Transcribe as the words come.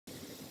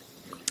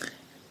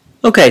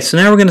Okay, so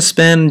now we're going to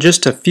spend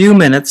just a few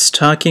minutes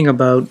talking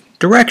about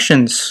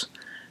directions,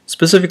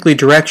 specifically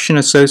direction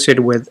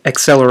associated with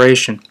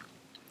acceleration.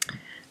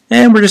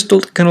 And we're just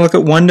going to look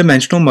at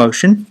one-dimensional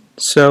motion.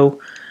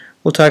 So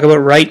we'll talk about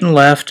right and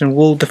left, and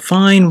we'll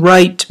define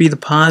right to be the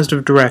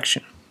positive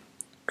direction.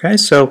 Okay,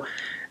 so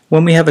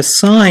when we have a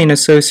sign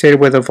associated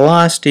with a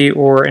velocity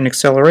or an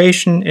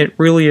acceleration, it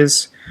really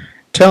is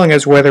telling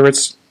us whether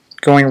it's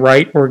going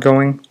right or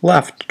going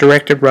left,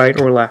 directed right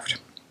or left.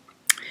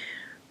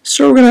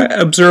 So we're going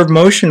to observe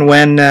motion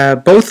when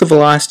both the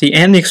velocity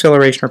and the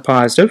acceleration are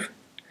positive,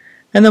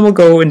 and then we'll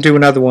go and do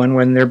another one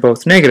when they're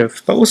both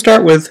negative. But we'll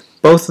start with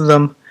both of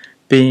them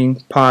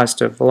being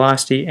positive,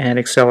 velocity and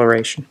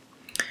acceleration.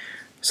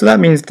 So that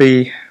means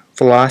the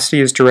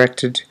velocity is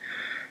directed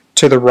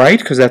to the right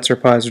because that's our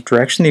positive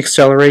direction. The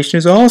acceleration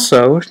is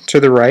also to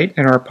the right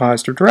in our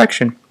positive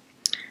direction.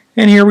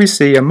 And here we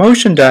see a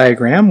motion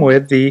diagram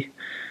with the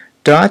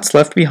dots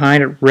left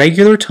behind at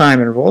regular time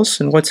intervals,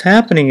 and what's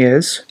happening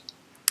is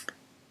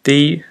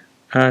the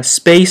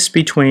space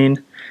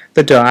between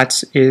the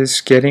dots is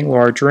getting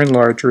larger and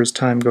larger as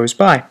time goes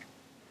by.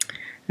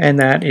 And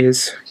that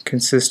is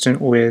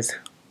consistent with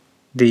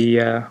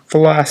the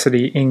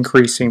velocity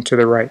increasing to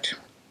the right.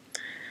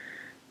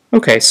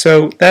 Okay,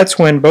 so that's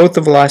when both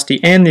the velocity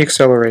and the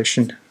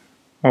acceleration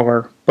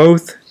are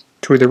both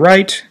to the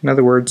right. In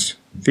other words,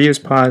 v is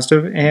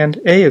positive and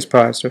a is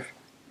positive.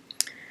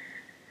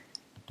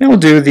 Now we'll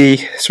do the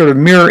sort of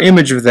mirror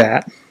image of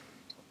that.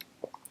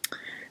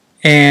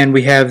 And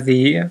we have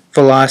the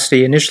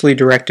velocity initially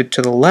directed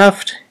to the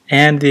left,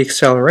 and the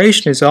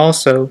acceleration is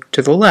also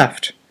to the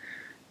left.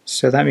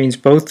 So that means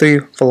both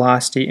the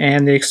velocity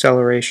and the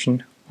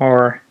acceleration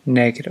are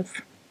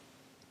negative.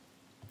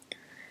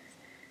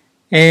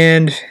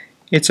 And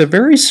it's a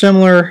very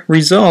similar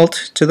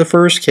result to the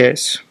first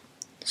case.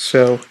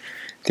 So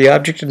the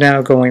object is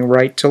now going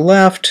right to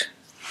left.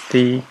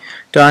 The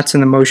dots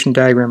in the motion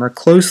diagram are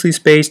closely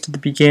spaced at the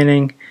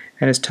beginning,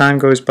 and as time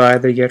goes by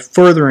they get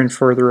further and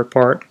further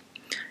apart,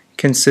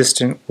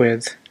 consistent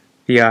with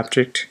the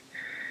object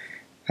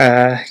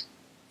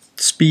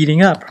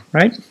speeding up,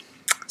 right?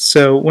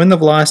 So when the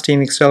velocity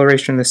and the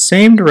acceleration are in the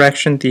same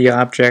direction, the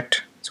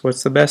object, so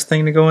what's the best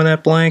thing to go in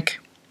that blank?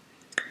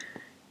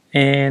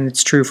 And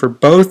it's true for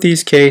both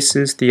these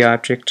cases, the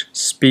object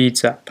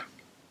speeds up.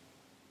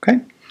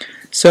 Okay?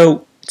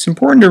 So it's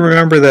important to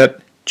remember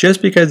that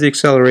just because the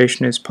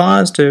acceleration is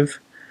positive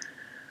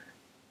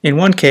in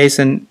one case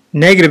and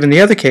negative in the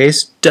other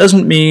case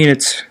doesn't mean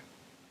it's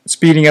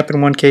speeding up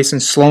in one case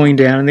and slowing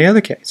down in the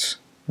other case,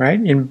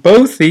 right? In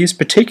both these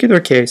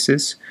particular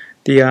cases,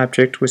 the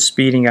object was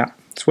speeding up.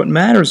 So what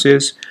matters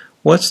is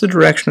what's the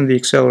direction of the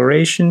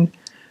acceleration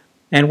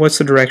and what's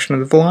the direction of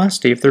the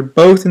velocity. If they're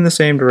both in the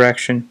same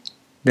direction,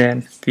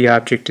 then the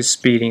object is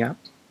speeding up.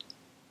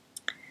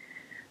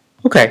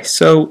 Okay,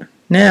 so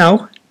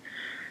now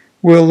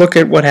we'll look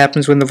at what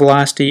happens when the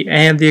velocity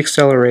and the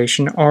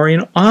acceleration are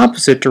in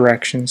opposite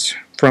directions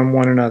from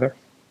one another.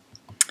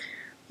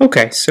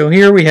 Okay, so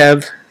here we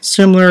have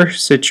similar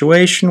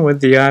situation with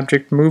the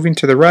object moving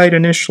to the right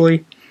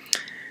initially,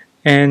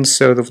 and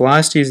so the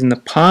velocity is in the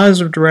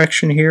positive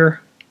direction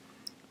here,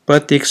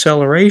 but the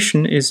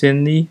acceleration is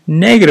in the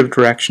negative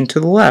direction to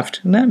the left,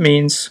 and that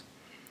means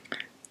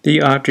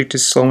the object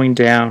is slowing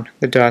down.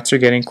 The dots are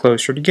getting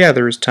closer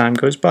together as time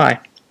goes by.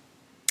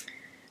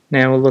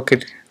 Now we'll look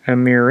at a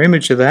mirror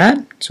image of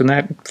that. So in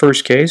that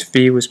first case,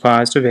 v was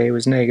positive, a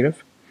was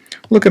negative.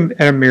 Look at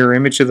a mirror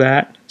image of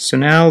that. So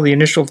now the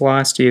initial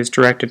velocity is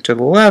directed to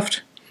the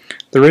left.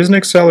 There is an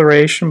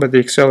acceleration, but the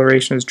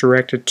acceleration is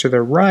directed to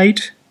the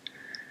right.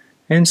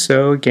 And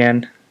so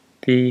again,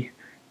 the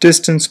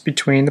distance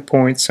between the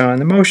points on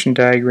the motion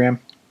diagram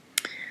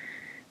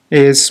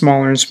is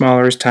smaller and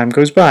smaller as time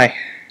goes by.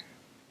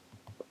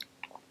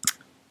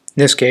 In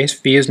this case,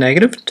 v is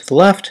negative to the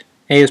left,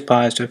 a is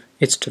positive,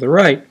 it's to the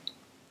right.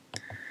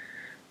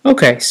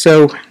 Okay,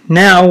 so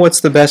now what's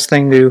the best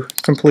thing to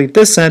complete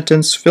this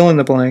sentence? Fill in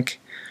the blank.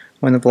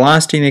 When the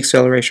velocity and the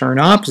acceleration are in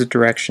opposite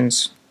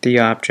directions, the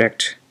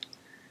object.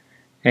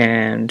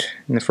 And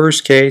in the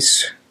first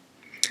case,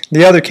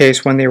 the other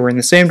case, when they were in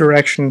the same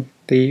direction,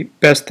 the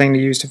best thing to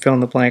use to fill in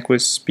the blank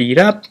was speed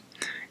up.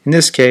 In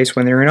this case,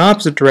 when they're in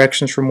opposite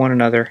directions from one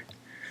another,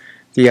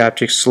 the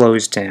object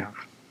slows down.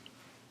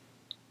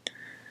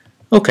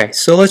 Okay,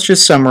 so let's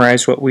just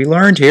summarize what we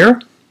learned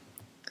here.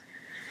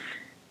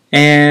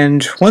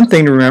 And one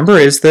thing to remember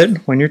is that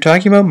when you're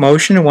talking about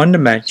motion in one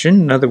dimension,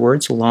 in other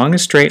words, along a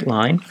straight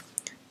line,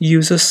 you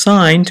use a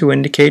sign to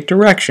indicate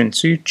direction.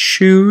 So you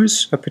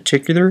choose a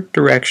particular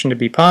direction to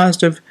be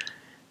positive.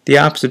 The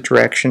opposite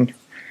direction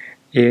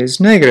is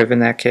negative in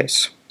that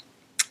case.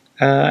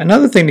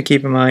 Another thing to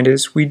keep in mind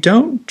is we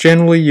don't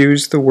generally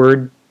use the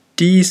word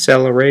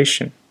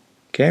deceleration.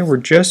 Okay, we're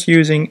just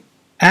using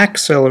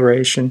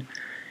acceleration,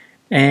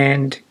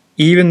 and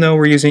even though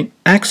we're using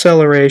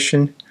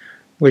acceleration,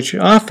 which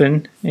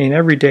often in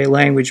everyday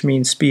language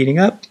means speeding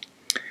up,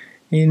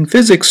 in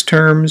physics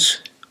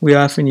terms we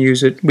often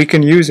use it, we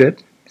can use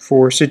it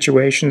for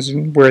situations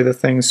where the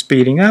thing's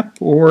speeding up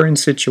or in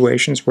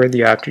situations where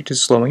the object is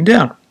slowing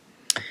down.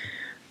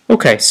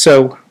 Okay,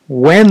 so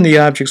when the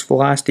object's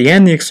velocity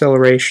and the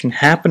acceleration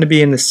happen to be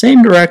in the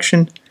same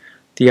direction,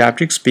 the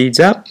object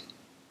speeds up.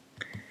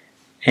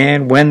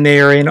 And when they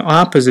are in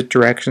opposite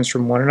directions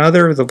from one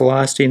another, the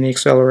velocity and the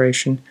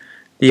acceleration,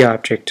 the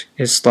object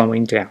is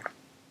slowing down.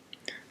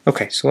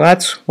 Okay, so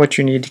that's what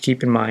you need to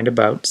keep in mind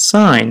about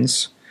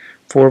signs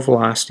for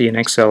velocity and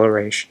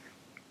acceleration.